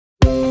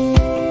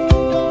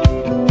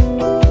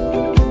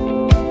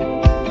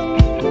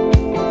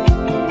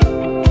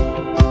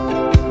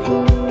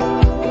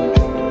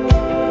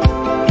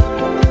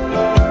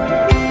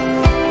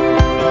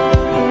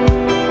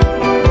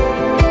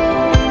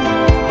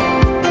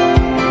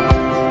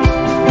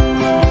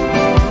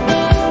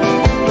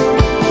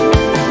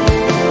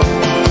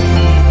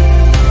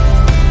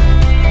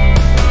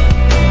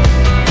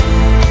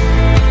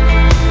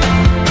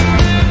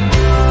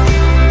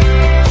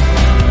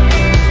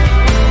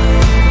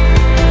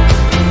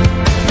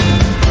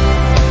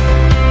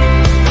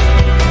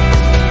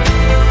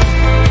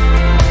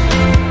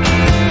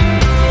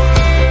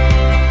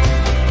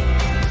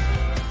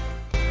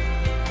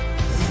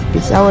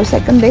It's our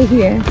second day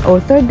here, or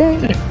third day.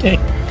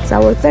 It's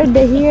our third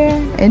day here,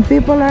 and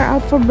people are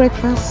out for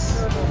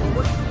breakfast.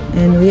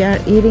 And we are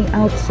eating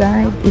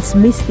outside. It's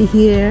misty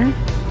here,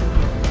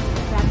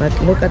 but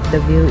look at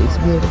the view. It's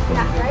beautiful.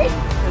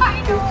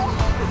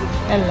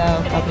 Hello,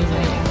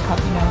 KaPinay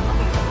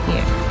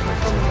here.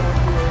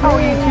 How are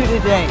you two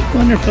today?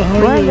 Wonderful.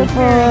 How are you?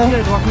 Wonderful.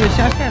 Good. Welcome to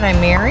Shasta.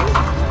 I'm Mary.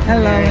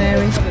 Hello,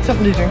 Mary.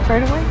 Something to drink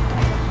right away?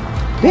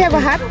 We have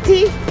a hot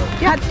tea.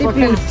 Hot tea, What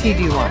kind of please. tea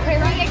do you want?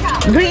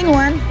 Green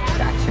one.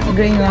 Gotcha.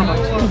 Green one.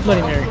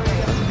 Bloody Mary.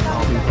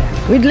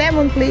 With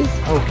lemon, please.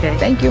 Okay.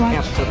 Thank you much.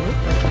 Absolutely.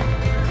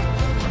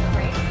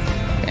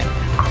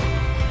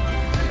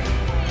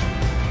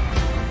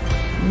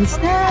 It's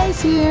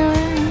nice here.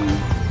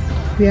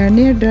 We are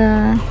near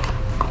the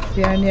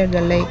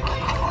lake.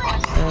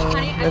 So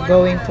we're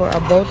going for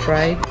a boat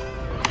ride.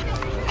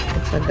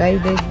 It's a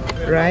guided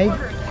ride.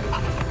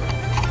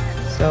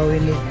 So we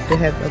need to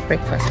have a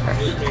breakfast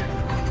first.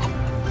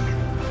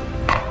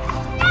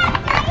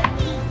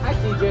 Hi,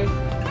 TJ.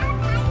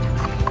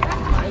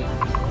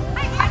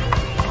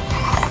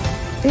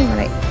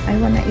 I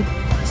wanna eat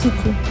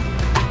seafood.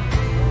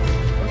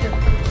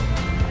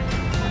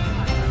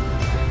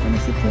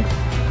 Seafood.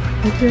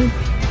 Okay.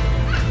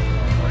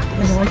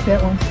 I don't like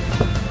that one.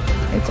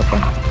 It's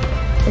okay.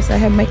 Yes, I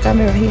have my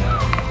camera here.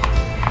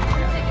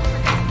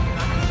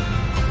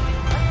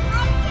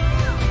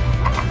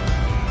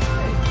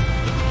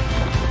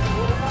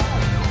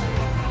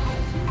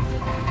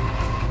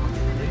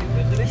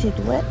 Is it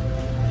wet?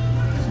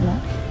 It's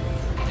not.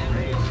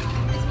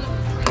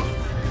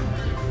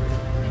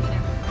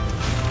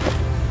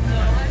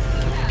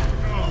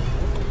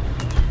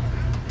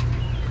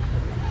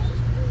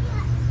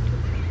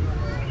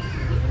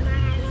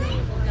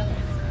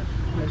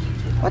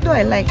 What do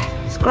I like?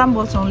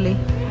 Scrambles only.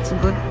 It's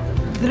good.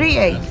 3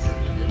 eggs.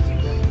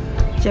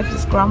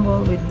 Chef's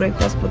scramble with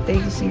breakfast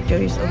potatoes and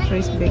cherries or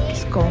trace baked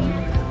scone,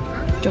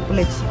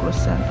 chocolate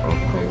croissant or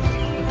cold.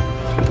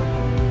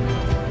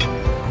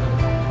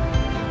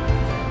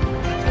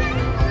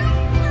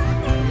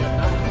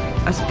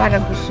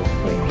 Asparagus soup.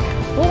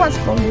 Who wants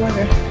cold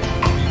water?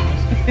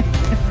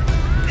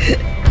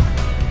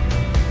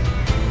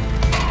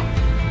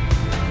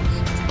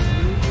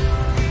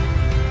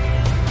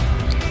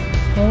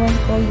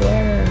 Cold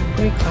water,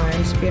 Greek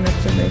ice, peanut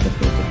tomato,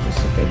 potato,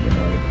 recipe, and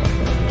olive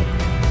oil.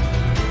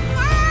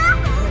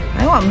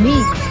 I want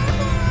meat.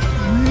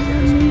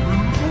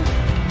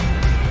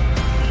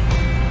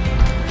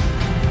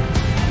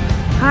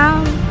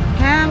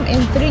 Ham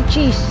and 3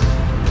 cheese.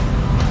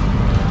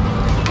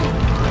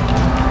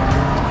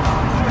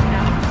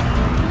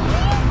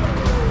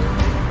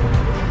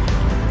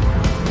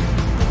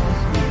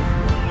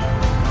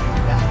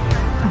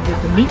 Get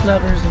the meat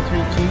lovers and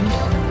 3 cheese.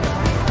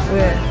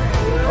 Where?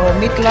 Oh,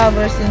 meat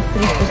lovers and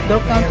 3 cheese.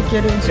 Door county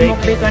cherry and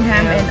smoked bacon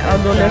ham and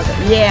odorless.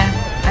 Yeah,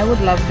 I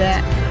would love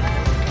that.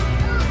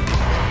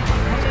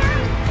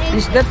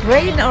 Is that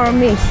rain or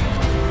mist?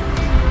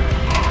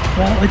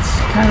 Well, it's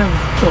kind of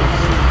both.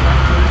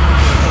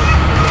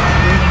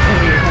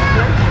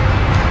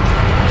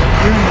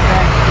 You're in the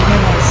back. You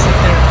might want to sit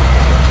there.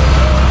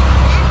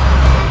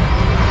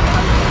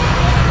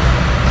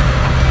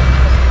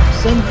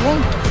 Same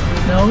thing.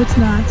 No, it's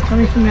not. It's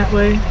coming from that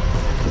way.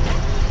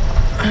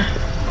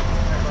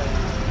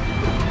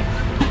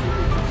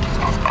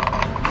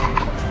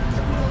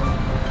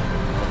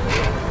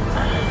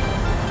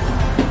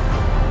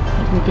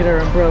 We get our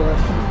umbrella.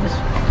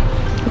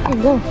 Okay,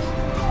 go.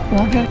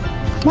 Okay.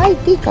 My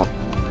teacup.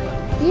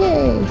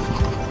 Yay.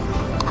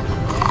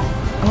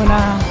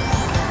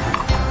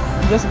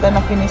 I'm just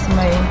gonna finish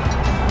my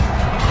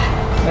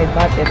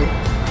battery.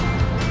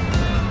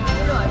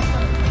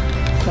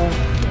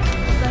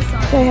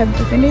 So I have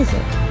to finish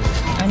it.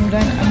 I'm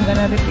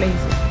gonna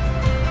replace it.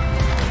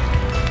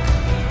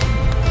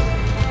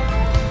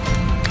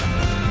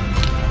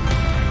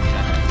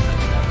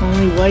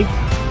 Only white,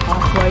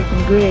 off-white,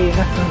 and gray.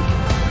 Nothing.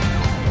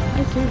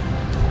 I see.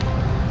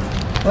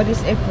 What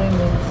is April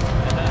means?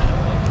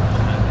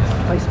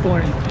 Ice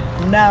born.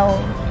 Now.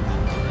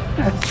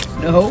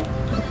 No.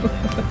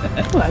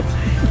 What?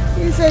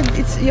 You said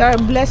you are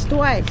blessed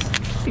twice.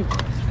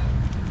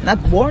 Not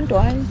born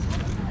twice.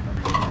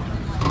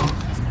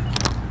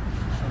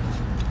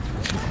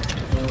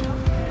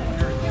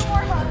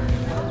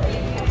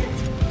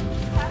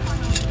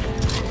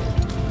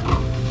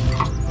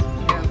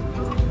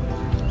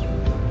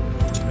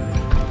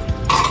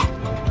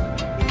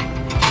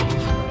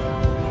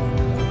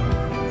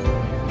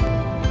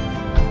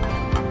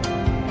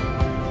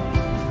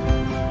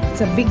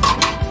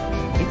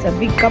 It's a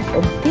big cup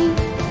of tea.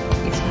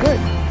 It's good.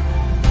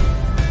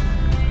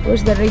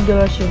 Where's the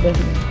regular sugar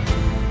here?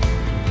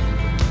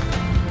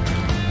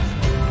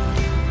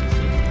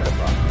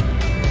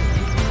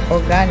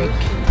 Organic.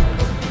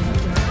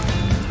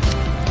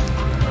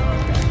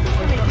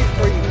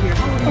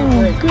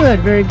 Oh, good.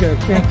 Very good.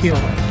 Thank you.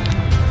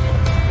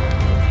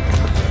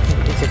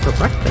 Is it for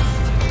breakfast?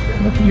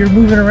 Look, you're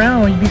moving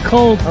around. You'd be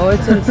cold. Oh,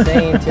 it's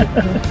insane.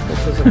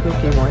 This is a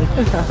cookie one.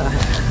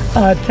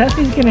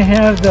 Tessie's gonna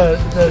have the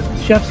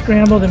chef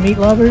scramble, the meat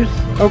lovers,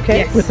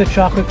 Okay. with the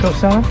chocolate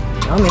croissant,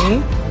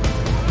 Yummy.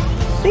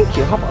 Thank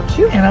you. How about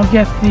you? and I'll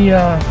get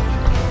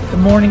the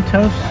morning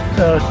toast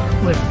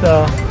with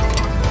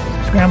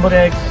scrambled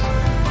eggs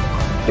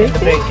and the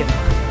bacon.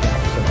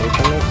 So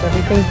bacon makes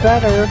everything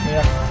better.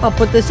 Yeah. I'll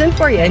put this in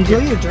for you. Enjoy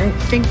your drink.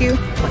 Thank you.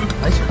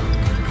 Pleasure.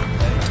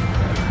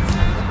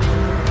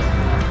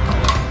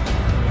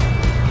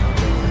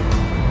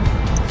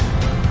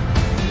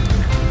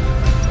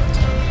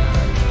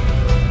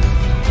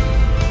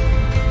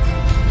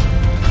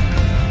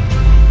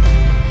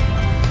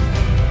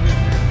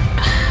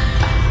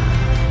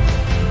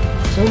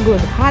 So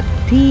good. Hot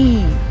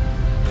tea.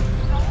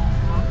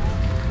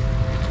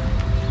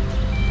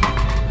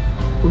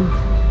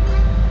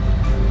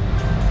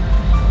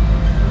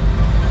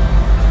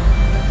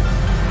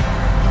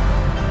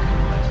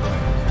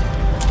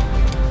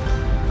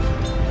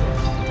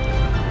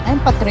 I'm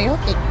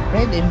patriotic.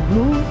 Red and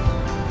blue.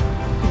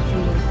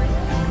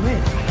 And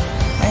red.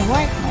 My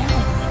white, my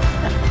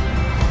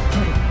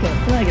Got a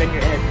flag on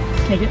your head.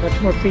 Can't get much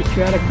more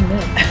patriotic than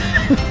that.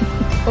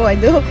 Oh, I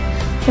do?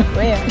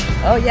 Where?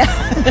 Oh, yeah.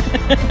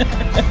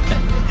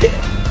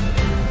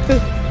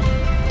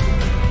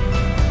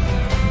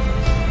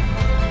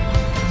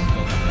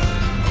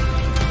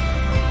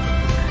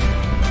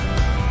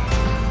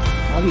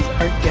 All these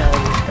art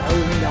galleries,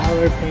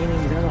 $1,000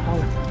 paintings, I don't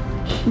know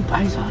who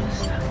buys all this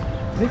stuff.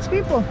 Rich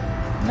people,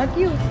 not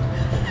you.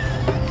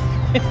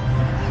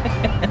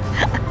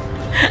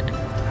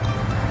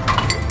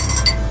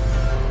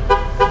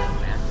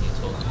 Matthew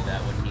told me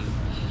that when he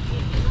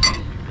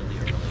really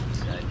early, he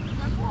said,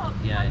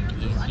 yeah,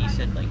 and he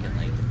said like in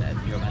like that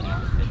you're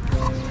about to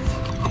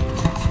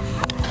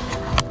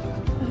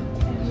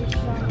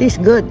Tastes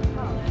good.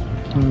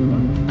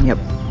 Yep.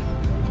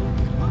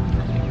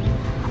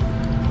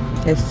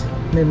 Yes,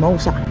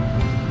 mimosa.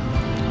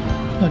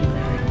 Bloody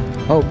Mary.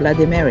 Oh,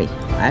 Bloody Mary.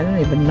 I don't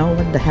even know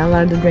what the hell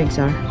are the drinks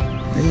are.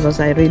 Because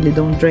I really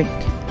don't drink.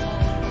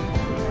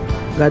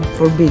 God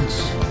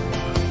forbids.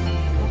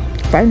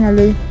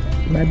 Finally,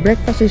 my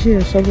breakfast is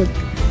here. So good.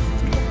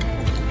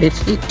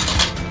 Let's eat.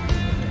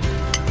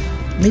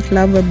 Meat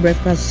lover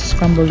breakfast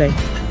scrambled egg.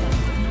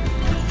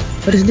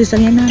 What is this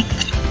again?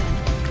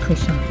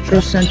 Croissant.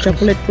 Croissant,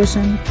 chocolate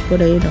croissant. What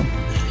do you know?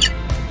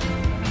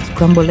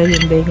 Scrambled egg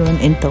and bacon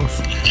and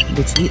toast.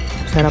 Let's eat.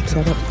 Sarap,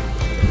 sarap.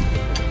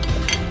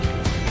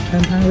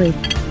 I'm hungry.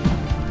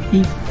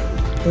 Eat.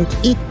 Let's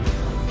eat.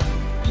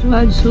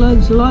 Sludge,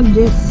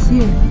 this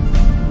here.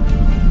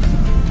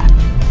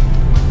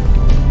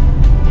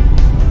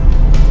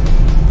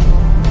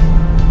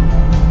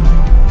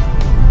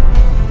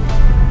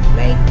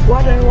 Like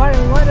water.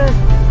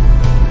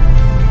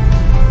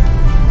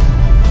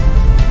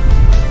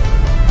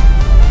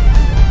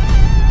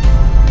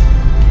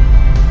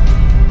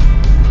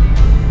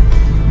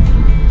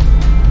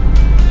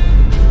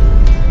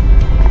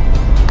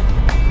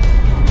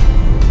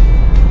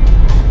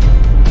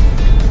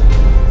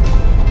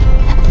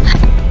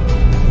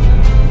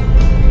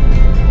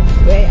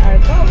 We are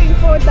going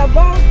for the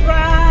boat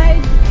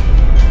ride.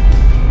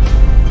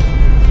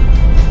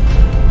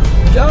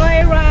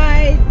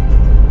 Joyride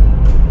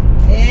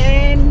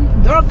in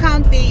Door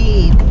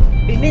County,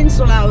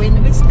 Peninsula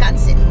in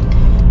Wisconsin.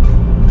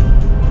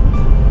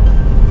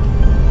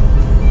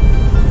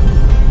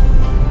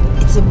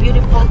 It's a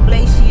beautiful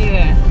place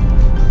here.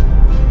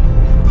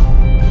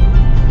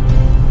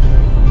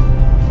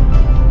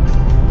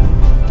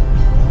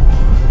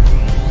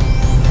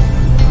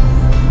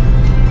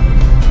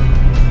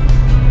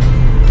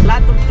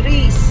 Lot of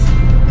trees,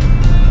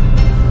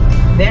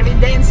 very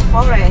dense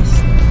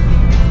forest.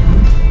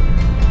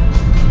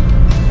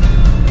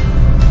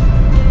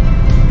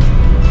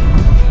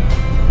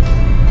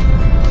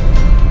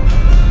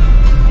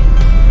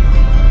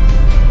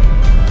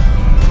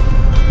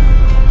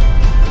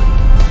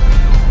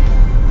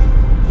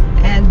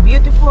 And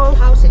beautiful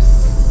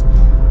houses,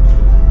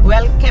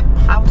 well kept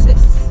houses.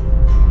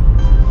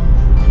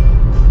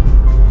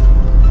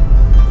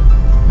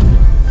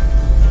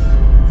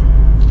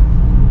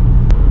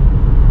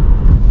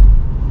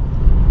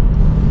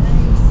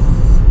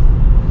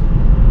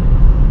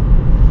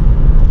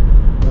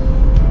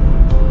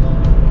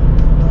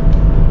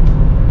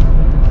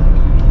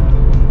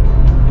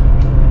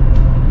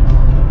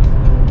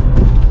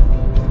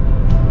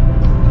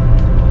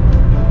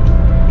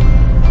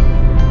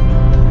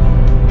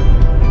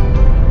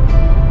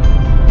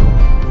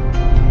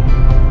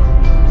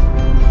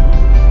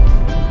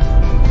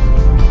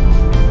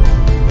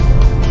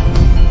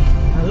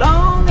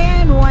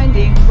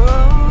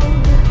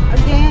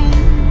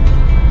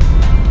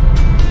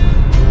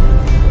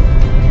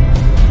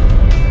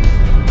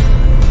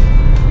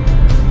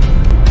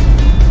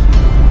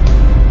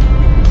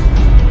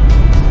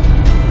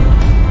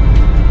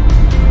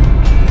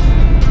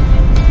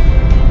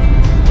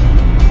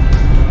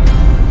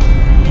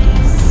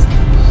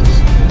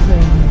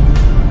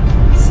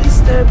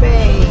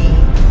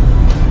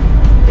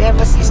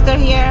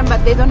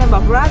 What, they don't have a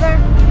brother?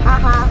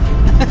 Haha.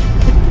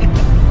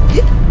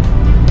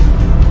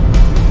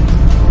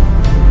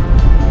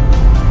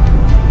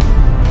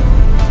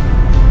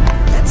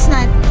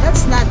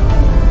 That's not.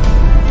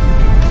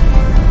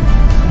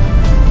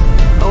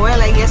 Oh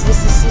well, I guess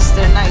this is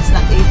sister now. It's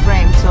not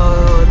A-frame,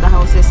 so the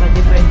houses are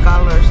different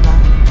colors now.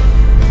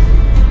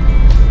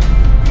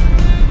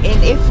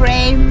 In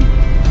A-frame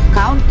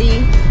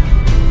county,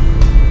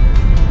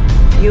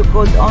 you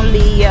could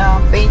only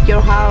paint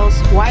your house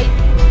white,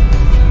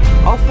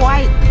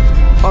 off-white,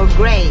 or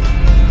gray.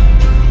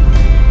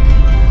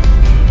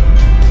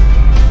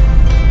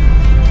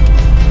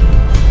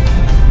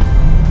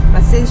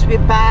 But since we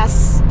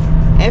pass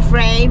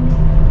A-frame,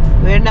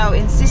 we're now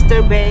in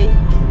Sister Bay.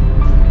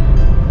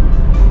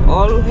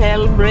 All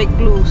hell break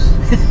loose.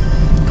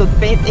 Could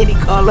paint any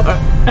color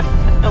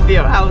of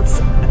your house.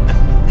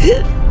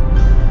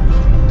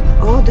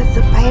 Oh, that's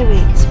the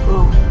Pirates,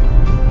 bro.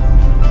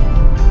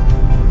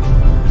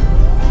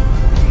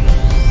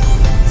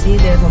 See,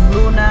 there's a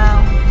blue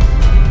now.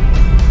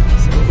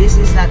 So this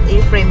is not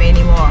A-frame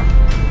anymore.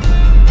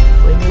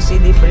 When you see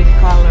different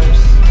colors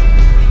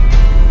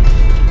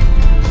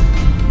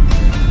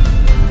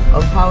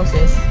of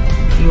houses,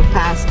 you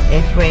pass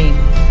A-frame.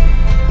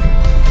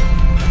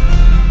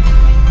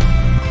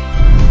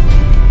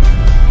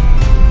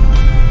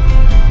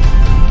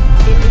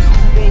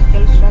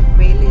 Gills Rock,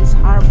 Bailey's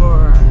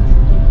Harbor.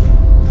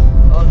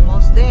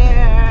 Almost there.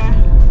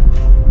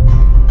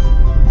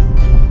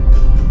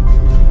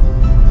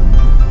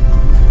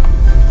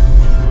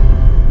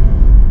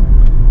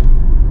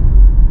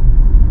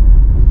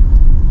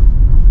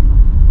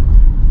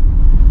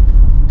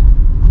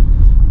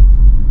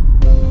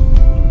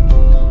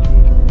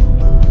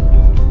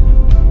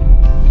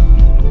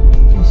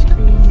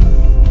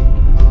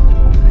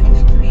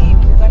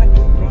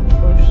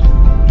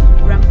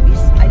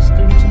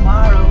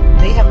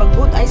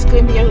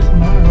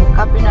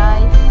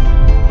 KaPinay.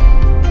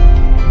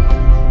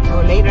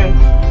 Oh, later.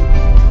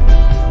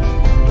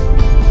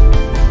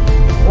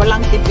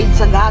 Walang tipid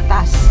sa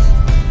gatas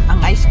ang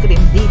ice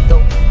cream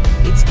dito.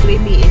 It's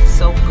creamy, it's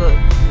so good.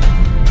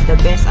 The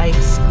best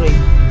ice cream.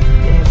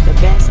 They have the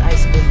best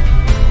ice cream.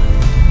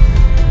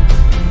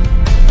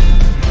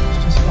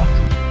 Just walk.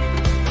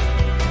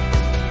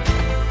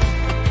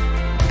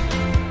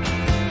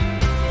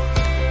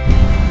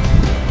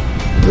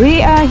 We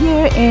are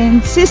here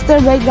in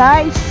Sister Bay,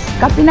 guys.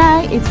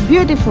 KaPinay, it's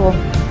beautiful.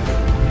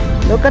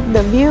 Look at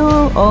the view.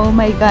 Oh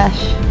my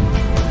gosh,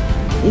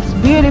 it's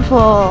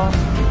beautiful.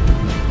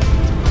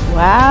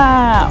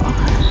 Wow.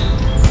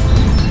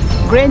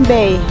 Green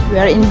Bay.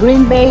 We are in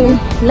Green Bay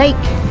Lake,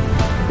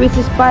 which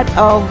is part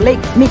of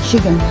Lake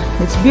Michigan.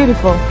 It's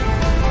beautiful.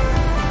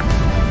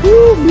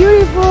 Woo,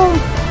 beautiful.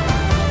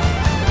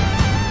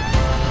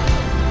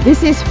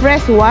 This is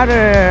fresh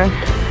water.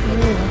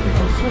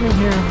 I'm swimming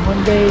here one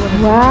day.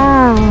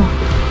 Wow.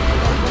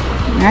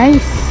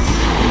 Nice.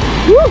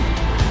 Woo.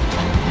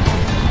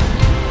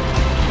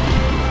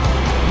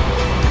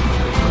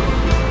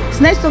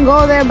 It's nice to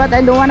go there, but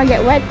I don't want to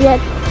get wet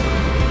yet.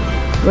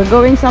 We're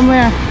going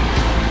somewhere.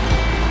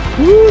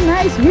 Woo,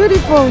 nice,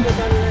 beautiful.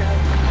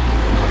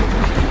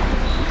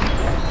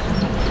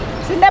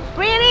 Isn't that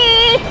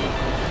pretty?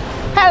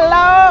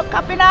 Hello,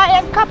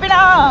 KaPinay and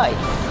KaPinay.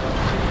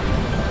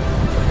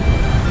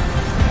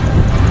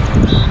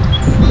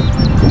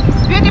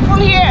 It's beautiful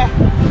here.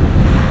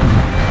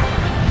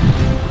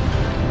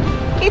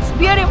 It's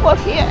beautiful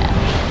here.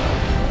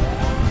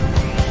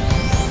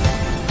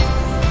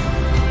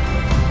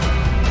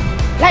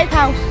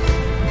 Lighthouse.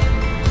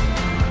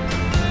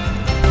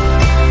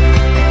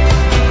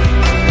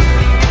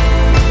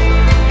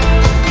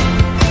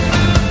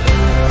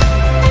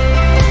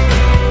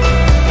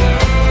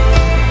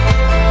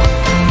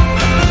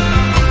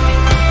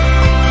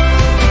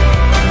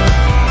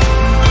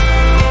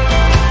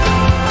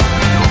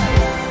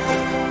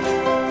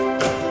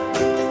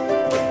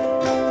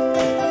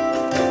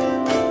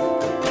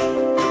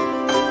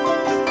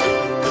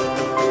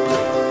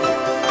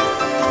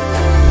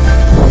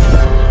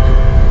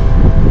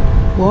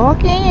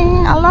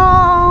 Walking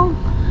along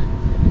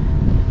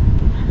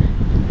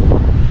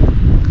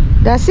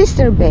the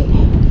Sister Bay.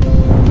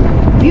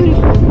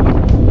 Beautiful.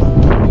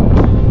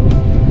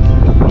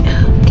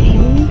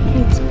 Okay,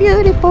 it's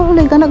beautiful.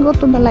 We're gonna go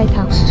to the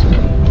lighthouse.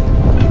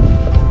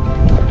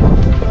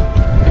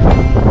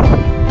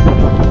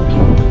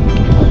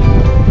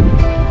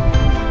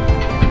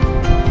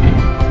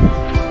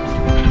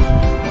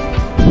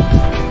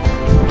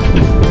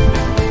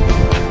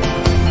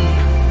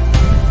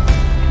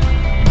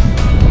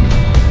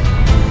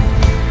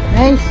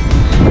 Nice.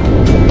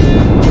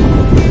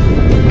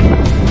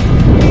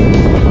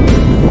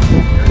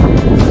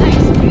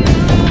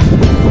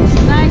 It's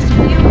nice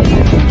view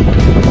here.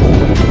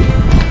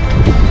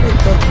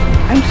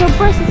 I'm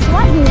surprised it's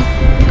not here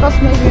because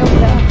maybe of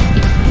the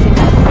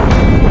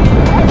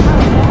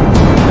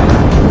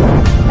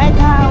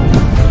lighthouse.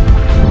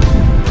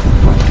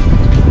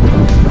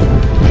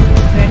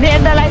 We're near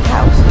the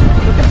lighthouse.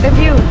 Look at the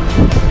view.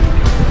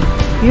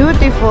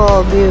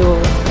 Beautiful view.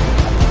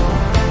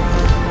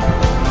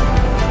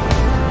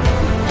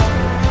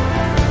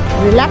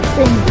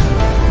 Relaxing.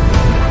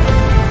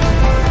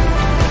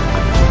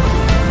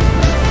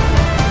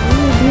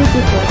 Really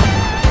beautiful.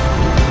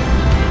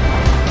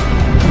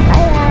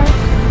 Hiya.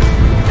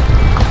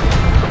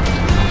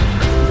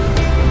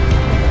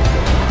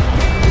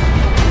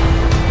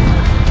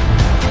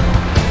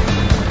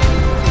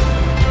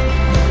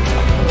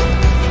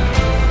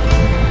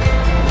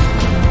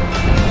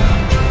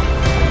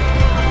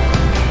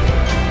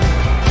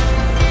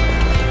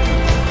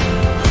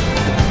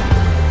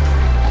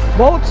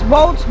 Boats,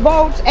 boats,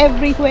 boats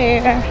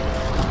everywhere.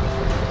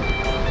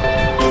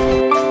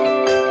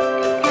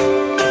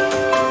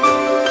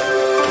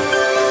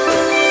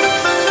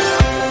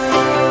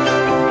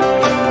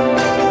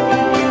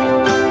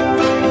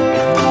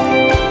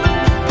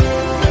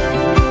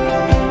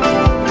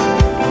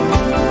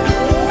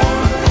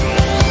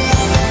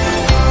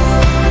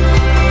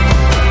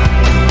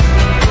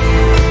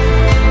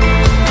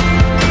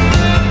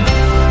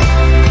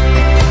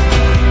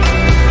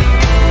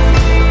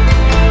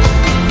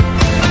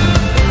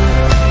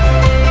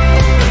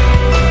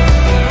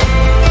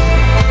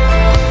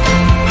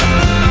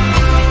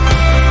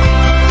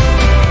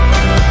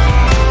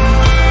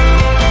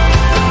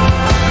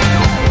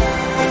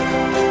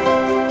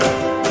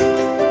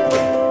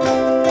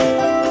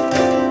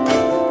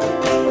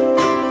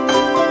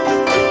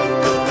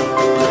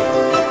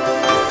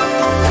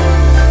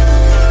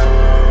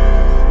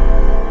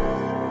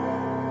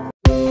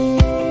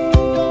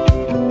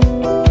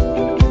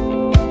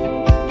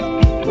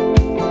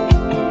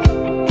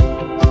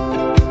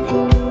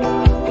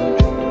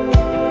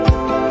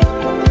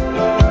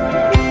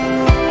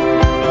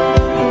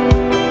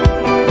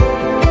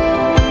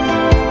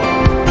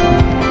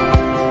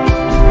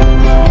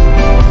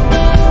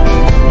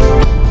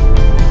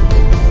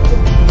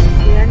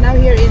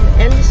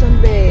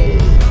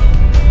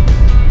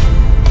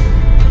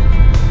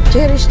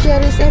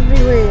 Cherries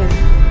everywhere,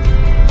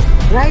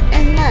 right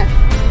and left.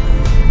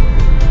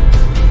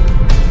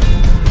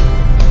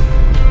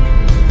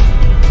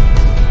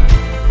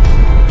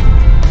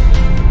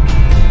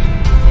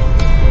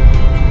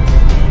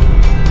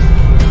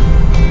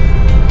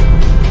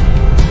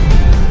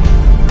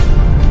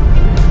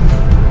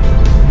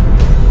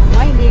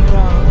 Winding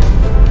road,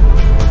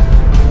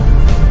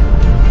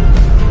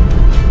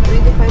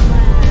 25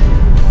 miles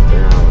per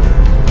hour.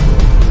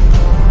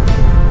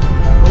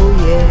 Oh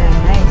yeah,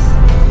 nice.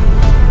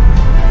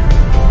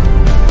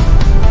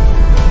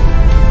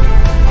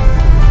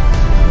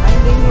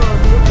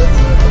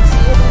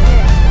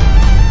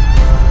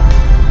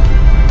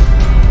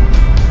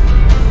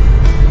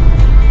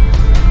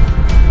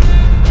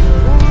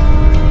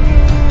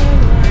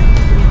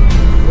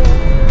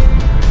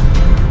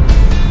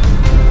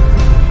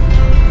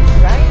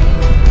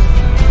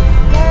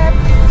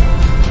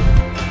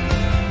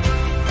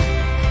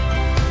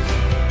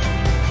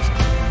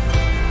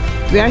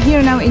 We are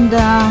here now in the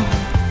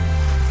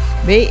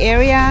Bay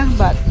Area,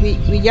 but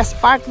we just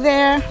parked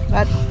there,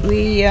 but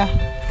we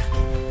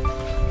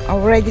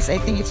already, I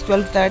think it's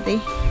 12:30,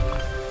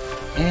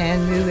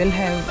 and we will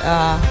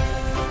have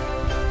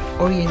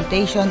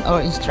orientation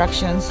or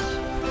instructions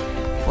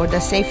for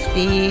the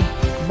safety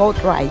boat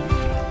ride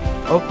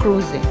or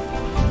cruising.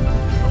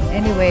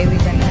 Anyway,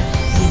 we're gonna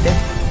see the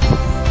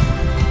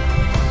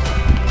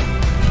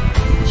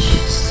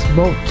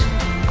boat.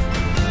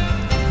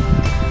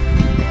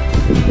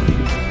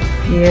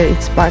 Here,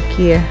 it's parked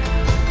here.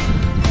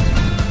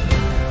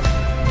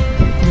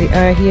 We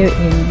are here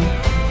in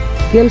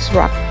Gills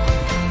Rock,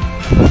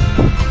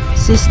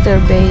 sister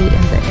bay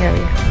in the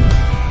area.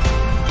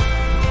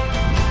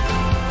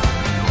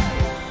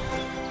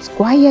 It's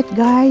quiet,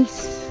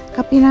 guys.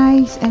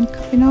 KaPinay and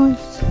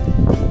KaPinoys.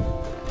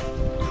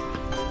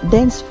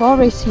 Dense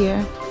forest here.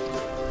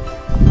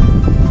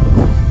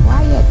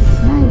 Quiet, it's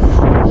nice.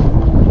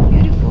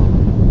 Beautiful.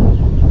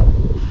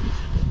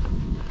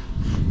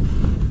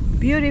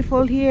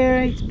 Beautiful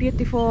here, it's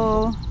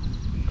beautiful.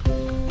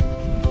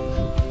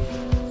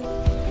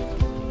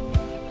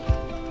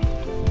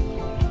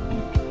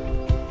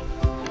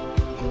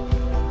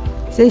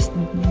 It says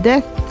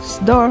Death's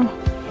Door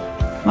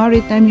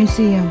Maritime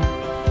Museum.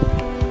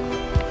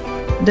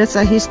 That's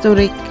a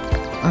historic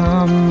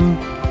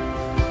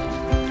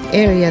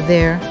area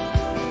there.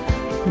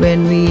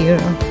 When we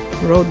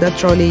rode the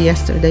trolley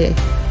yesterday,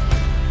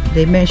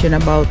 they mentioned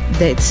about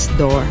Death's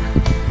Door,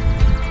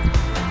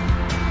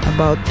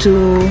 about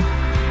two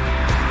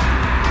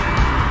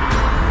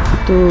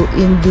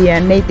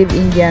Native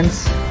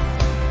Indians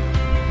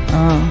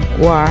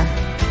war.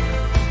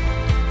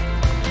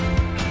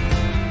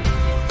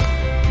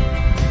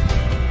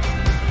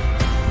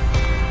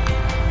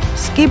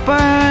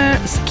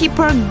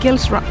 Skipper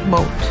Gills Rock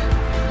boat.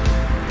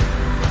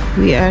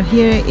 We are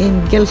here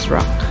in Gills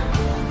Rock.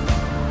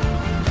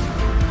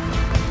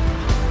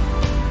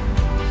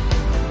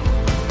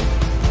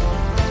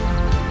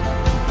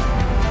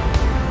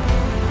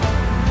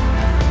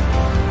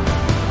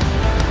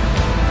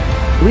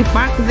 We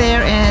parked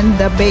there and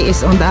the bay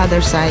is on the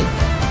other side.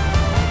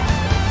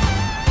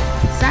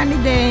 Sunny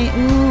day.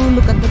 Ooh,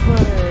 look at the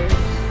birds.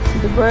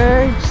 The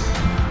birds.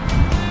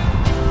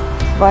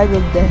 5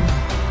 of them.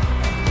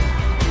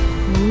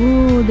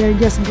 Ooh, they're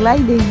just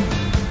gliding.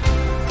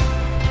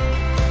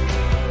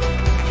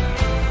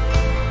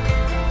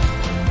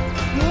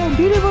 Oh,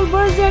 beautiful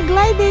birds are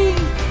gliding.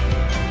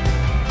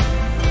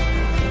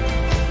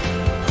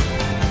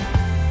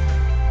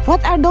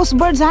 What are those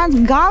birds, Hans?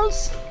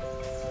 Gulls?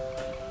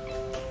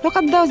 Look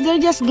at those, they're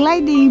just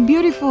gliding.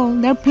 Beautiful,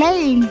 they're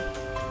playing.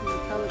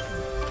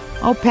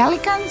 Oh,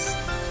 pelicans?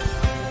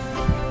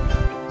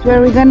 That's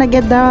where we're gonna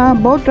get the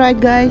boat ride,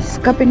 guys.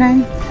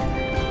 KaPinay.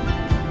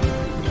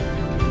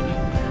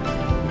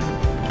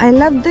 I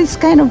love this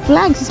kind of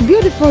flags. It's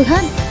beautiful,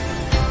 huh?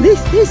 This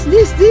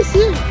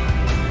here.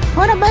 I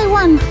wanna buy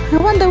one. I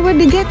wonder where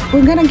they get.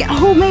 We're gonna get.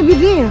 Oh, maybe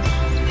there.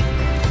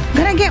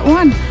 Gonna get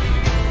one.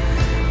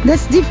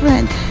 That's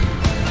different.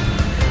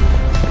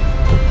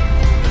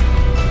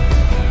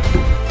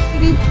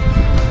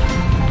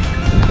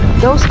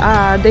 Those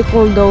are, they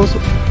call those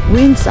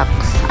wind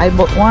socks. I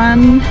bought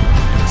one.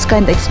 It's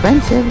kind of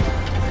expensive,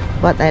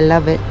 but I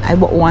love it. I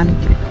bought one,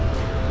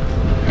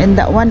 and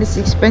that one is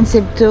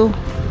expensive too.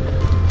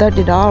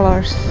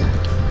 $30.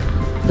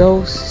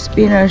 Those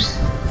spinners,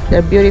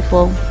 they're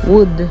beautiful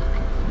wood.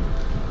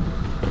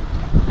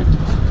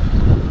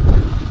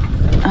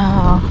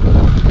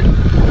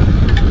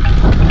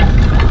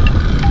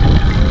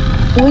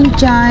 Wind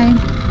chime.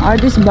 Are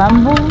this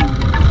bamboo?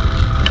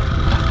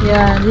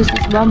 Yeah, this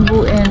is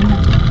bamboo and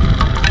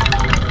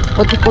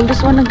what do you call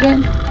this one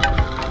again?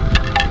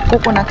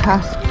 Coconut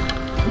husk,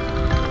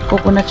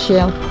 coconut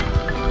shell.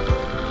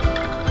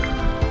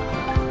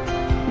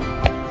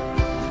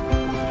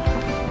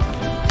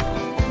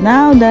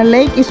 Now the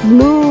lake is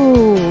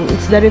blue.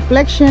 It's the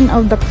reflection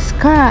of the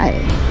sky.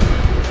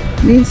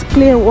 This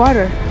clear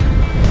water.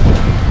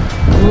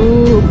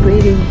 Ooh,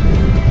 pretty.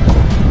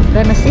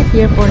 Gonna sit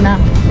here for now.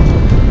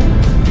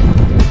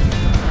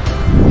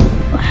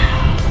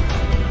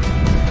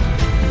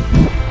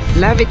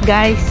 Love it,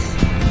 guys.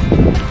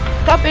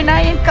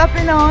 KaPinay in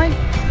KaPinay.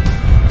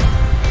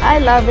 I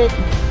love it.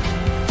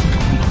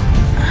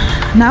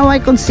 Now I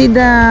can see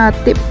the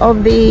tip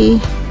of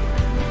the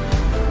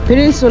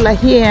peninsula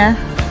here.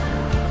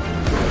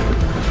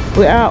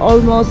 We are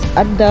almost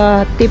at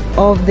the tip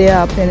of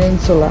the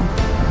peninsula.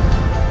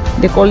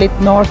 They call it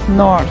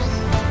north-north.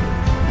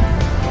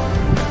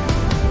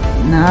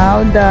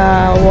 Now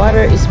the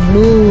water is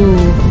blue.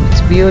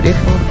 It's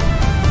beautiful.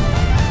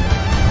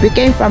 We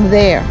came from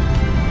there,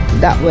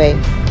 that way.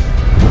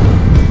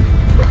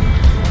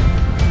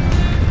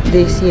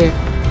 This here.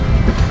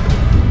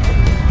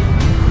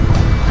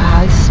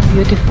 Ah, it's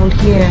beautiful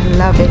here.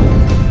 Love it.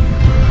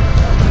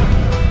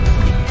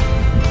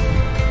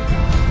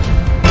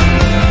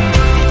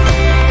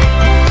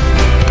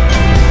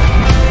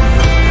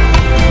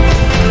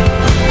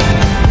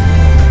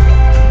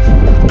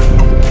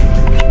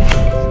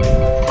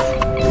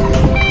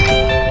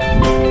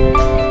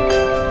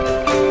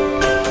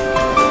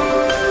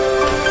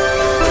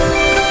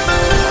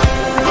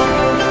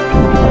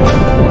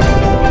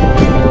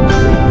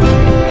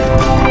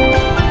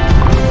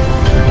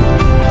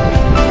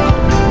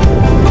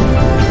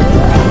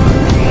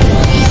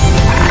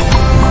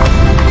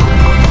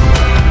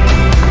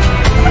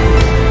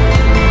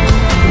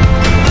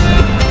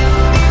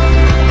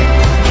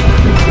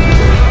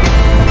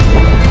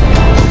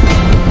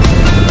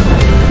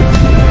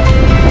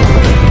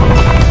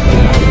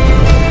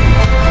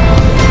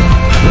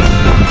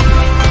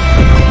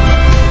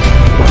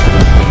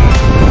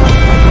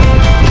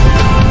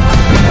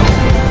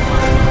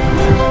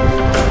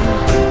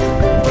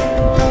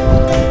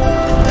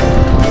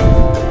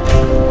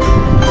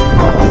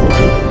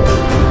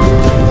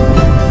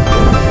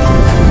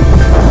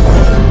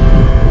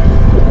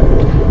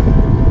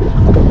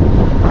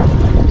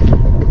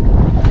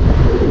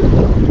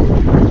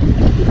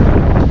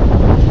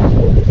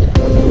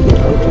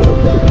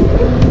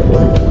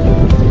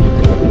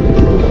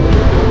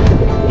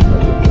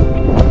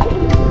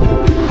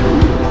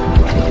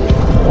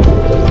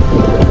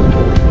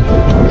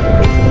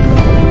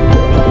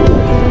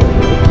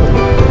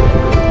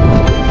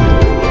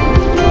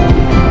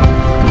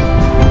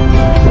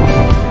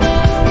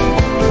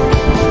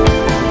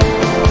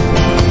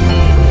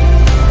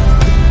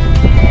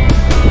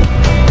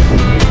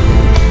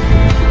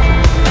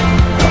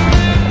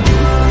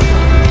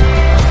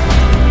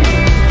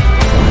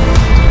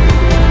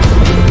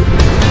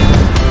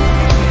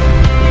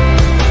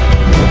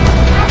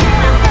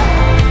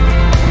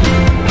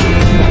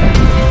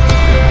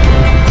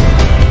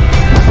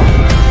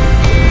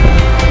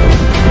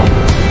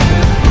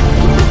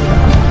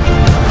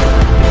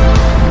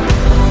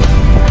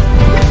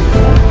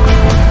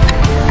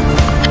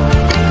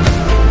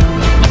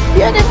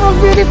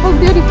 Beautiful,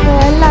 beautiful.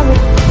 I love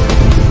it.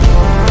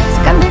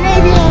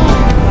 Scandinavia.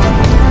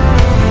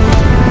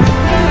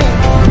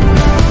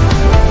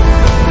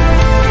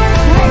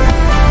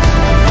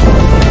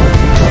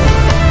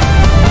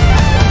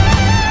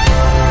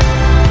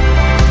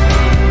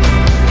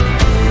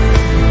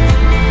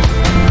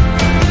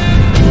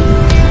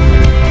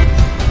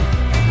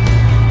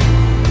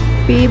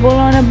 People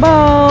on a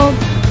boat.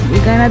 We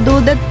We're gonna do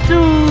that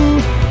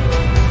too.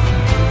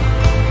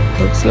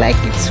 Looks like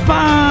it's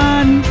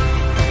fun.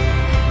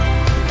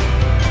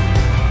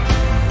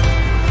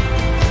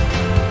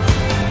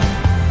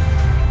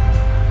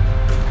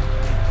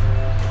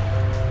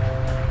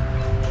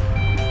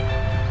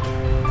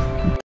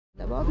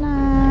 About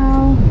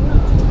now.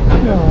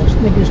 No,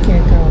 Snickers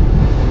can't come.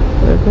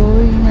 We're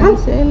going on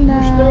sale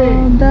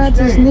now. That's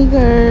a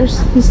Snickers.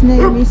 His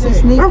name is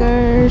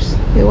Snickers.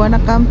 You wanna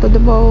come to the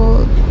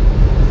boat?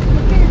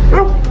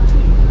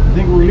 I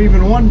think we're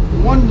leaving one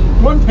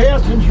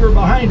passenger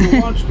behind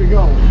who wants to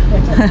go.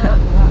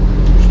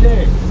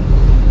 Stay.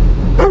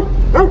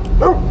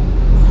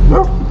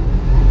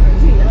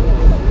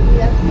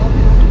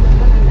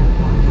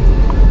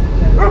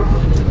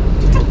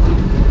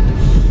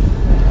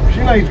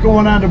 She likes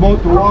going on the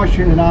boat to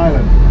Washington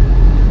Island.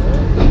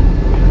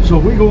 So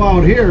if we go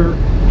out here,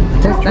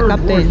 That's the towards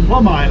captain.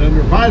 Plum Island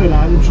or Pilot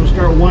Island, she'll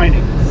start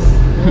whining.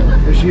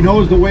 Because she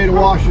knows the way to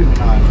Washington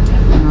Island.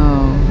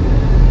 Oh.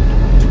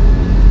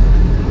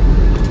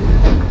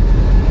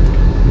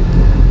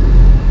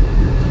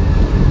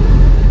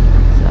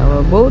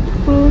 So boat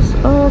cruise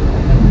of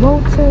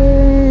boat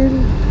sail.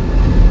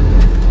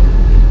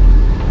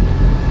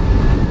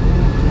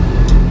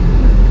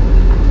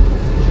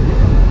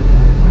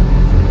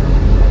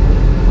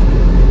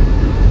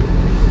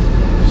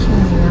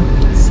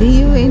 See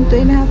you in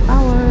 2.5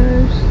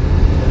 hours.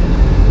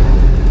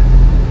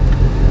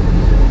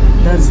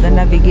 That's the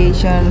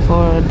navigation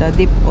for the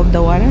dip of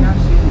the water.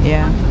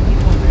 Yeah.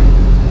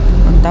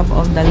 On top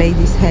of the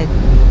lady's head.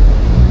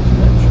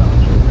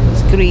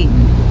 Screen.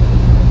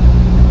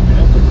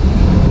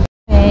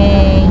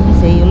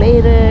 See you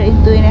later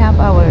in 2.5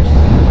 hours.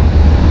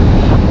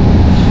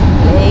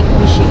 Lake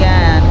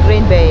Michigan,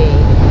 Green Bay.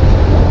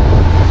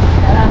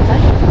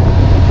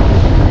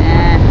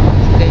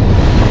 Okay.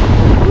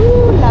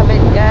 Woo, love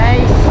it,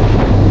 guys.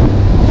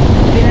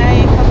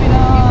 KaPinay,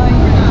 KaPinay.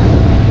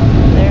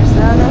 There's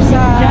the other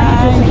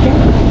side.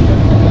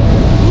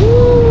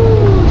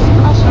 Woo,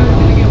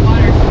 splashing.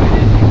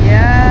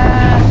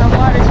 Yeah, some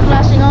water is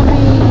splashing on me.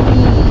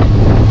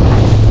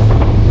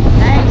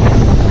 Nice.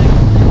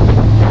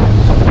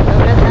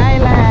 Look at the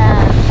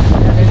island.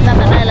 It's not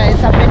an island,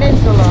 it's a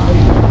peninsula.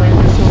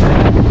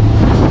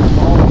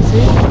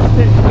 See?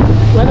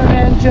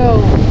 Weatherman Joe.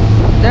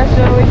 That's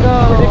where we go.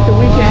 Predict the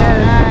week ahead.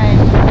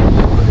 Nice.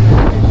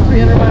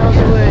 300 miles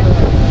away.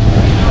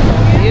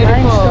 Beautiful.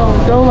 Limestone,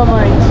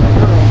 Dolomite.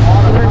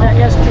 I learned that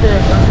yesterday.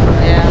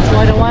 Yeah. That's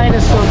why the wine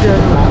is so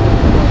good.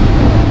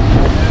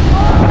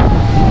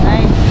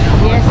 Nice.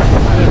 Yes.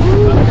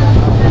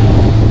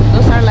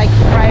 Those are like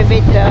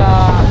private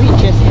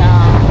beaches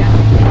now.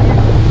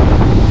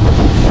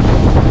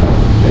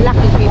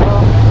 Lucky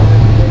people.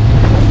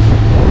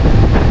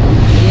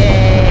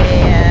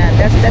 Yeah.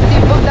 That's the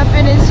tip of the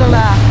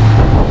peninsula.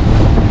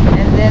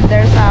 And then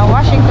there's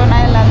Washington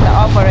Island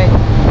over it.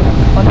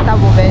 On top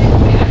of it.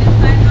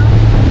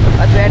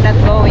 But we're not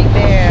going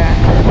there.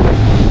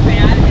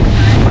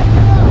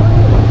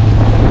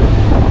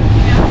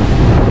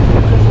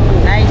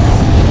 Nice.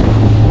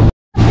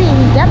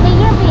 Yuppie,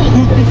 yuppie.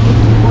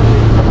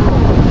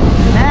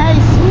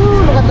 Nice.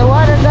 Woo, look at the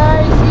water,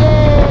 guys. Yay.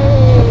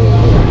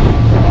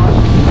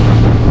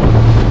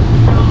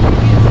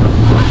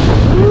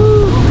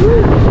 Woo,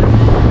 woo.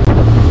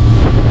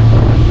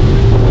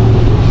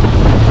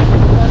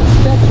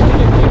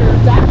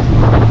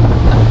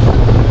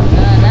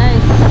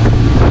 Nice.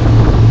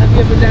 Have you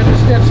ever done the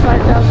steps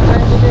 5,000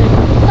 times a day?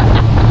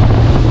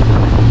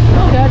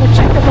 Oh, God, to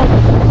check the boat.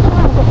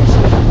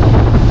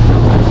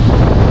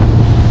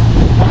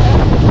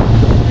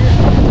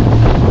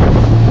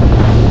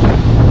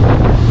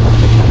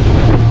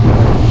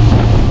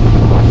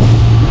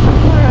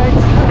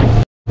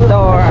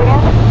 Door.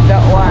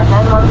 That one. And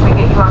then once we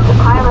get you up to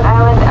Pilot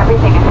Island,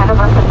 everything ahead of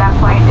us at that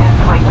point is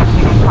Lake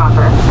Michigan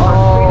proper. So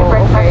Oh,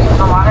 it's 3 different okay.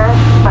 sections of water,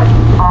 but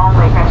all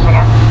Lake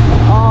Michigan.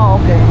 Oh,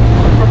 okay.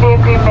 The Bay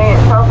of Green Bay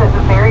itself is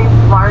a very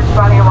large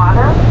body of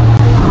water,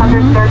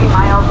 130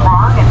 miles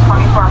long and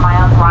 24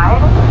 miles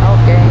wide.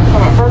 Okay.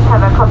 And it does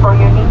have a couple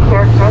unique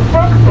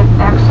characteristics. It's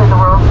actually the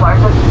world's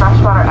largest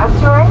freshwater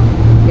estuary.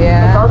 It's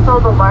Yeah. also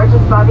the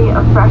largest body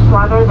of fresh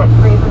water that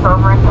freezes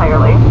over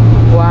entirely.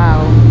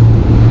 Wow.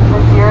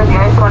 This year the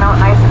ice went out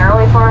nice and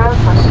early for us,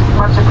 which is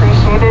much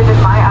appreciated in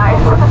my eyes.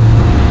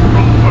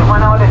 It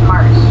went out in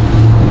March.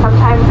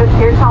 Sometimes it's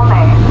here till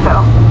May,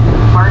 so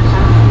March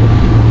is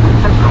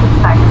it's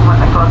nice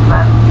when it goes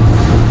then.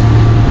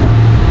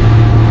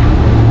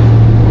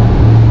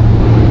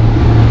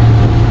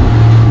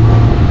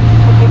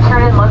 If you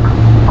turn and look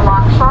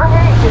along shore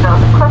here, you see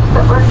those cliffs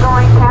that we're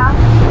going past.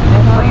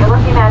 What you're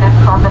looking at is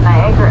called the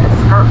Niagara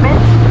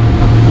Escarpment.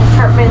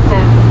 Escarpment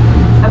is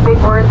a big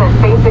word that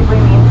basically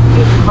means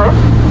steep cliff.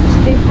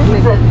 This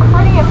is a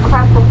pretty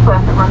impressive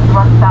cliff that runs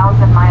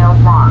 1,000 miles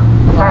long.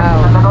 It starts in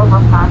the middle of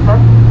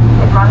Wisconsin.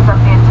 It runs up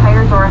the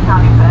entire Dora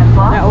County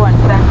Peninsula. That one.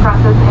 Then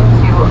crosses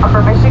into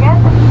Upper Michigan,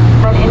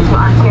 then into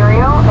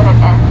Ontario, and it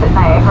ends at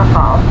Niagara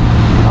Falls.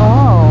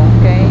 Oh,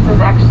 okay. This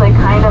is actually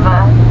kind of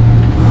a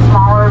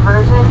smaller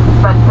version,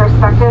 but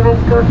perspective is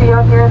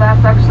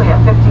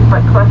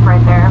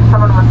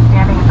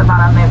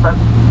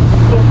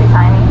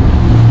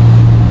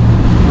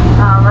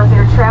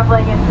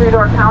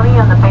Door County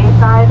on the bay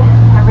side.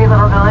 Every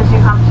little village you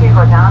come to, you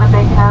go down a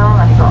big hill,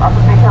 and you go up a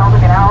big hill to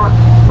get out.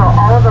 So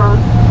all of those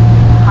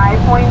high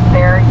points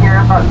there, you're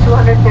about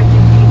 250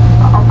 feet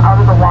out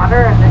of the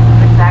water, and this is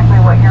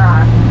exactly what you're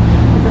on.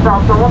 This is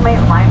all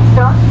dolomite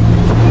limestone.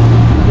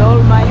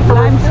 Dolomite So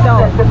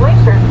limestone. the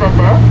glaciers did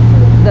this.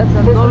 That's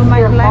a This was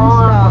dolomite here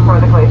long limestone. before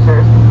the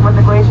glaciers. When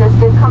the glaciers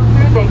did come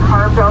through, they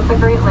carved out the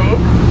Great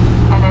Lakes,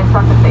 and it's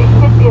something they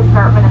hit the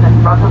escarpment and then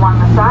rubbed along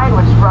the side,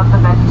 which rubbed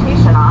the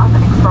vegetation off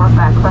and exposed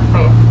that cliff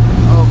face.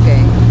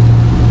 Okay.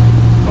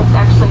 It's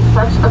actually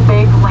such a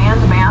big land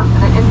mass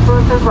and it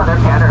influences weather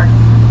patterns.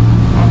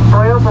 And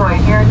boy oh boy,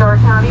 here in Door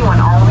County,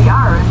 when all we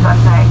are is that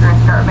Niagara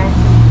escarpment,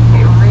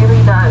 it really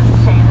does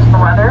change the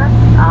weather.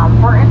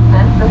 For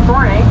instance, this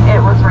morning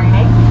it was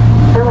raining.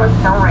 There was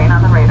no rain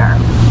on the radar.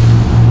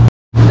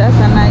 That's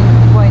a nice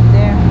point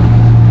there.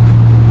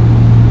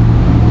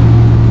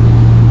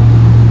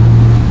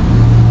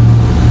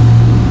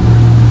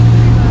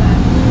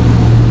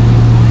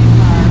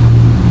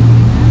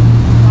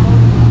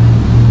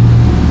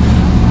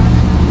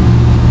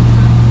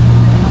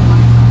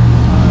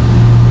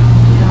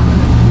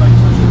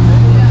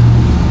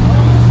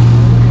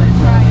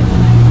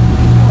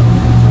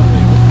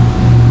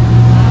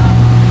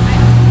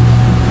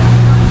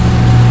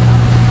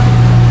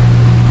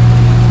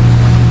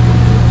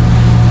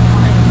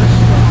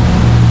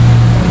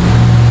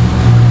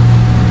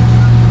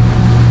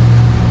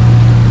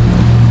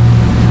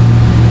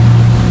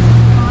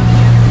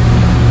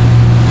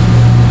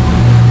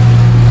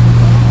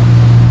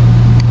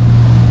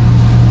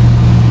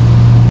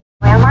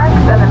 Landmarks,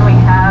 and then we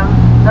have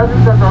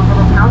dozens of those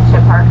little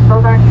township parks.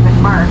 Those aren't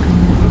even marked.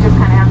 You just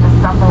kind of have to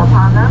stumble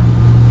upon them.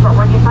 But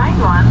when you find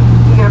one,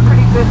 you get a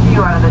pretty good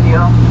view out of the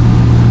deal.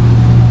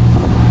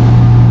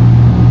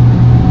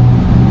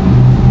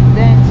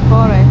 Dense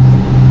forest.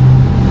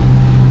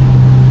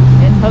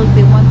 And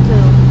healthy one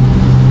too.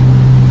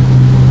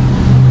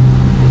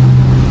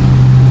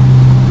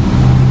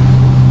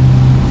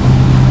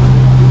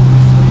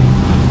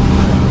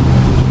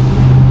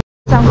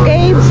 Some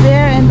caves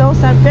there, and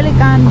those are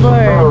pelican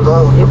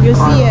birds. If you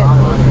see it,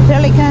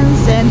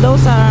 pelicans, and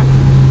those are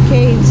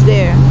caves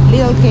there,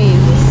 little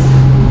caves.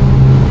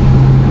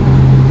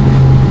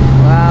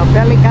 Wow,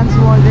 pelicans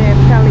more there,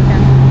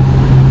 pelican.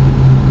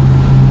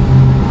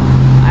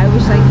 I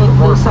wish I could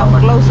do some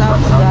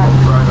close-ups of that.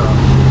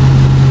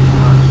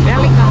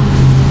 Pelicans.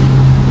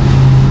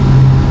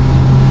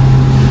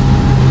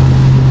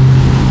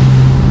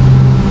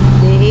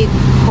 They eat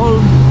whole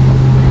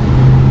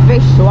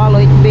fish, swallow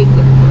it big.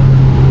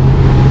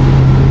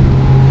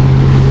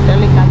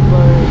 Pelican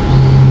birds.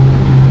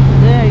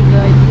 There you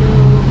go,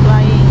 two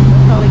flying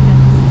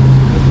pelicans.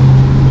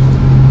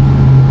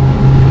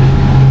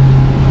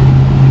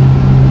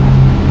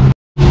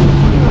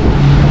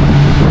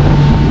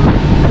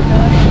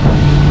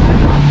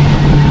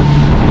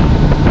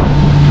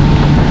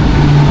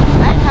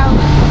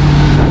 Lighthouse.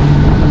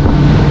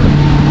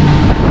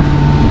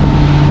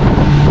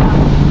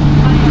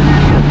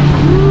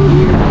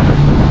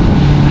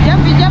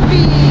 Jumpy,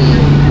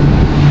 jumpy.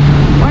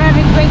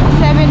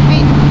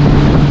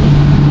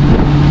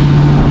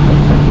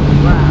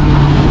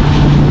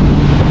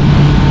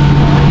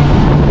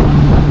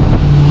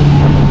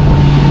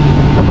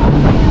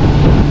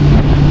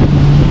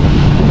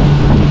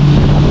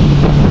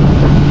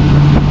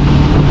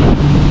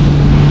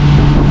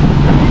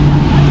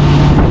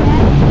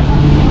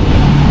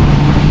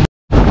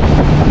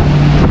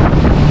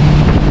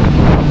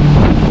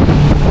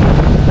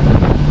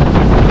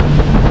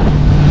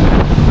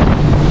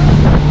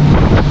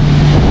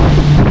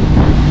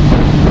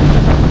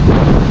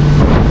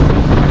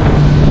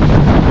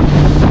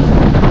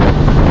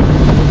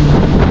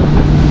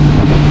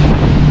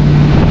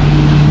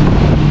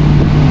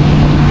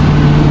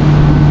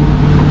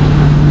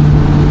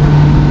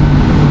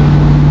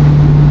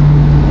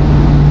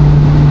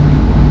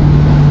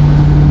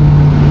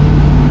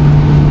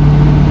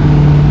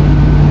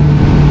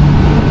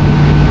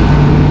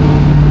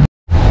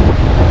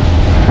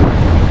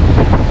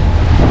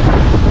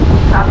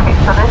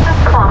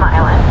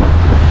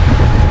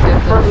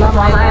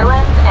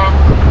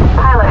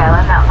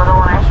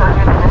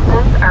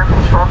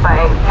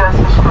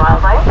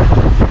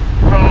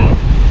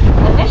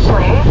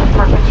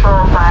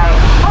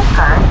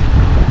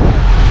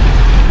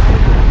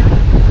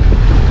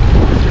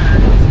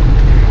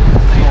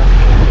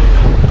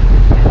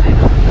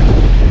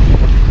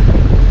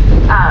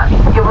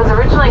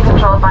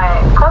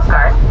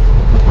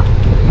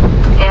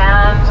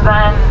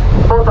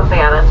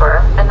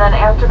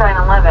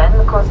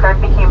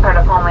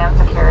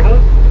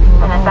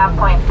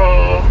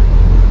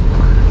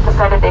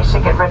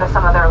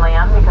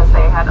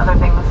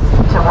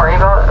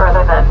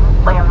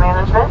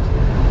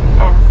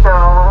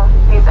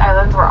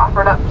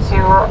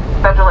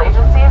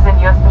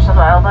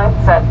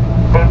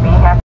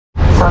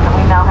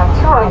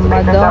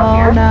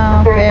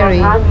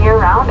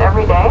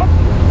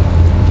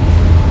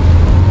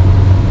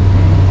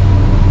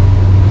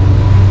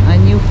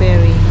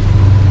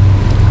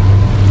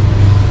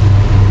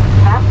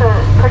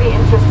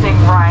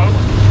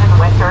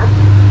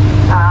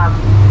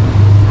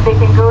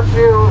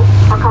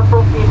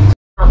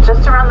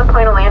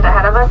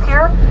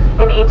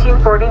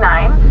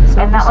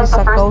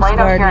 Coast light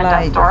out Guard here in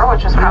light. Dustor,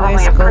 which was probably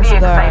US a pretty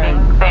Coast Guard. exciting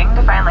thing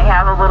to finally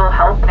have a little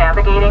help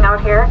navigating out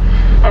here.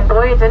 And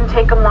boy, it didn't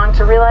take them long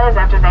to realize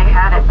after they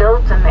had it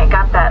built and they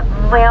got that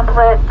lamp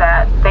lit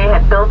that they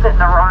had built it in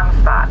the wrong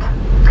spot.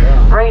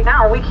 Right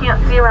now, we can't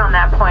see around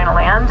that point of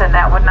land, and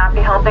that would not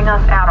be helping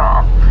us at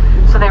all.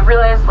 So they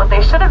realized what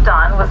they should have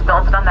done was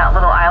built it on that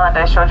little island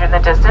I showed you in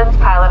the distance,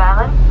 Pilot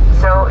Island.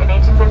 So in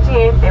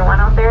 1858, they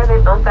went out there, they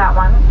built that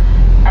one,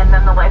 and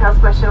then the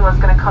Lighthouse Mission was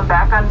going to come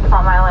back on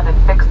Plum Island and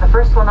fix the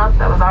first one up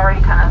that was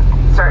already kind of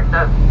starting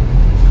to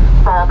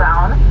fall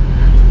down.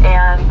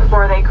 And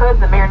before they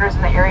could, the mariners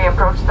in the area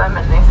approached them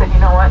and they said,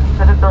 you know what,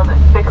 instead of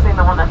fixing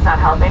the one that's not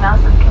helping us,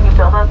 can you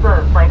build us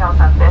a lighthouse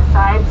on this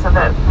side so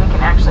that we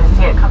can actually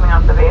see it coming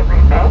off the Bay of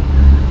Green Bay?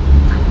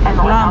 And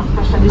the Lighthouse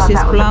Mission thought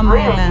that was a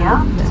great idea.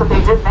 So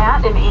they did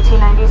that in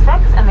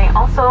 1896, and they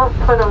also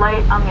put a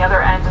light on the other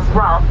end as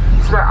well.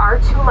 So there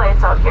are two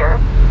lights out here.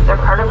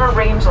 They're part of a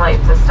range light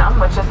system,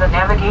 which is a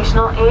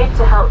navigational aid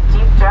to help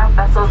deep draft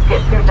vessels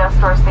get through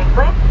Dustor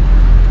safely.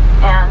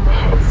 And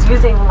it's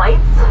using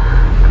lights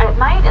at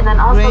night, and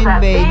then also Green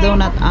that Bay big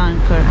Donut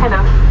Anchor. kind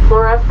of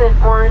fluorescent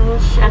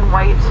orange and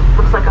white,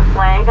 looks like a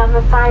flag on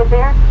the side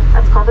there.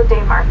 That's called a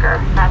day marker.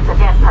 And that's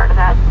again part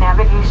of that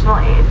navigational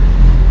aid.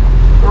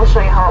 We'll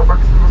show you how it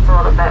works in just a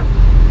little bit.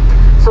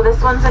 So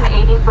this one's an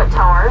 80-foot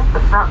tower.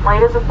 The front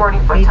light is a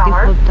 40-foot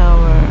tower. 80-foot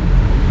tower.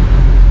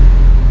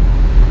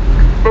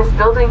 This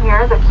building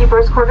here, the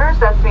keeper's quarters,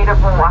 that's made of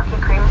Milwaukee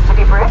Cream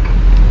City brick.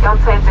 The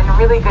outside's in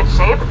really good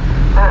shape.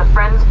 The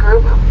Friends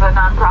group, the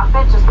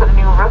nonprofit, just put a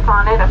new roof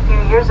on it a few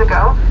years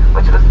ago,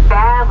 which was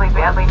badly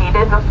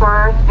needed.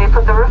 Before they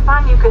put the roof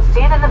on, you could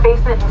stand in the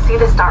basement and see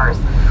the stars.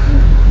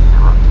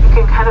 You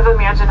can kind of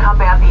imagine how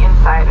bad the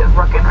inside is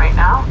looking right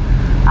now.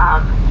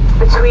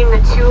 Between the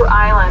two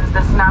islands,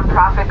 this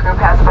nonprofit group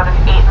has about an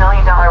 $8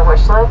 million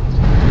wish list.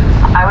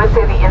 I would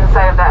say the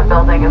inside of that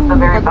building is the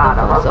very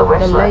bottom of the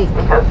wish list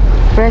because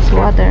fresh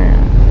water.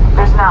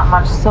 there's not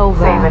much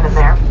saving in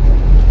there.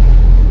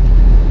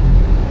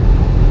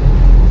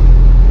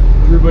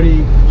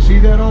 Everybody see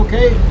that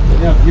okay?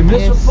 Yeah, if you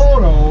miss a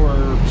photo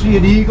or see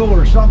an eagle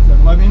or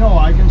something, let me know.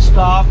 I can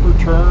stop or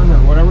turn or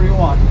whatever you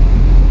want.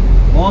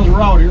 As long as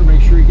we're out here,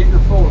 make sure you get your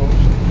photos.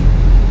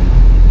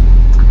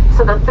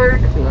 So the third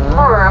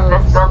floor of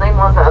this building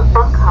was a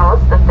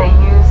bunkhouse that they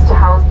used to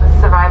house the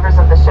survivors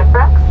of the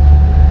shipwrecks.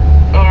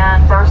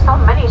 And there were so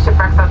many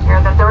shipwrecks out here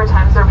that there were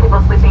times there were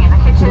people sleeping in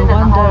the kitchen, in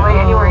the hallway,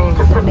 anywhere you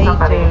could put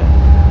somebody.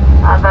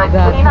 The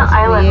KaPinay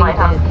Island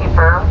lighthouse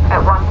keeper at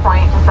one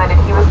point decided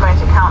he was going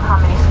to count how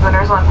many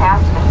schooners went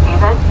past in a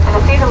season. And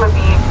a season would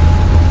be,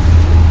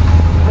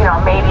 you know,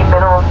 maybe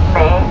middle of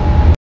May.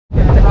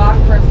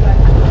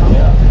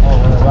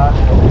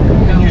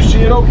 Can you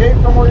see it okay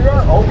from where you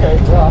are?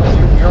 Okay.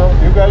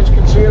 You guys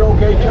can see it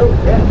okay too?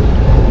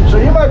 So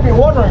you might be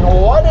wondering,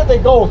 well, why did they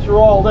go through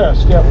all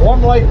this? They have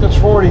one light that's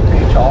 40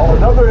 feet tall,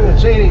 another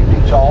that's 80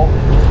 feet tall.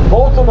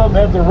 Both of them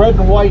have the red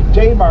and white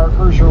day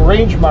markers or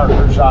range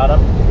markers on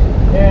them.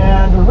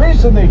 And the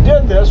reason they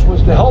did this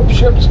was to help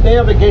ships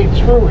navigate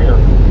through here.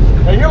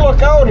 Now you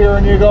look out here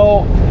and you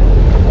go,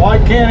 why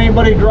can't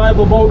anybody drive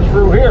a boat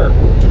through here?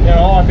 You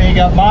know, I mean, you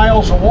got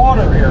miles of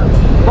water here.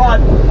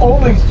 But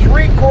only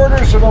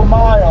 3/4 of a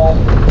mile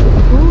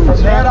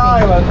from that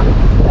island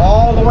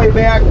all the way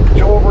back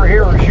to over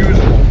here is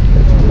usable.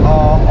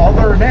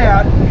 Other than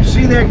that, you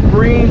see that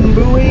green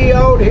buoy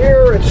out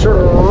here? It's sort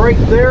of right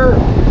there.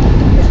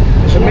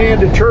 As a man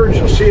detergent,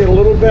 you'll see it a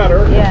little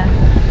better. Yeah.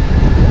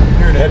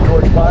 You're head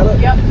towards Pilot?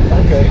 Yep.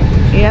 Okay.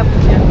 Yep.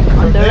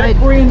 From that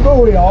green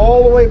buoy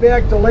all the way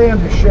back to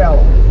land is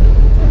shallow.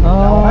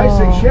 Now, when I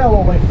say shallow,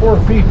 only 4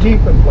 feet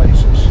deep in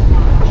places.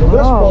 So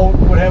this boat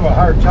would have a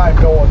hard time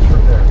going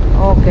through there.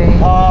 Okay.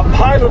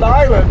 Pilot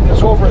Island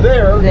is over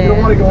there. You don't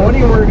want to go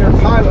anywhere near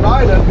Pilot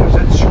Island because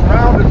it's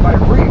surrounded by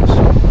reefs.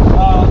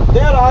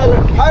 That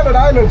island, Pilot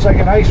Island's like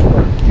an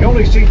iceberg. You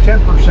only see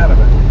 10% of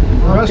it.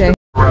 The rest of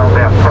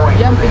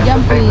Jumpy.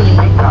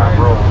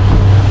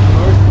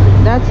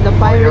 That's the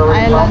pirate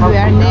island. We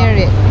are near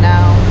it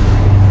now.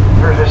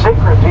 There's a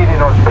secret to eating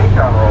those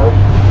pecan rolls.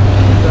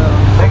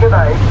 Take a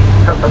knife,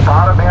 cut the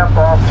bottom half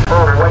off,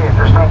 throw it away, and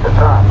just eat the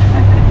top.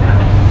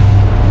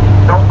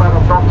 Don't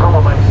tell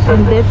them I said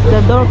And that's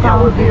the door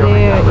counter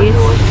there,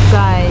 east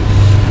side.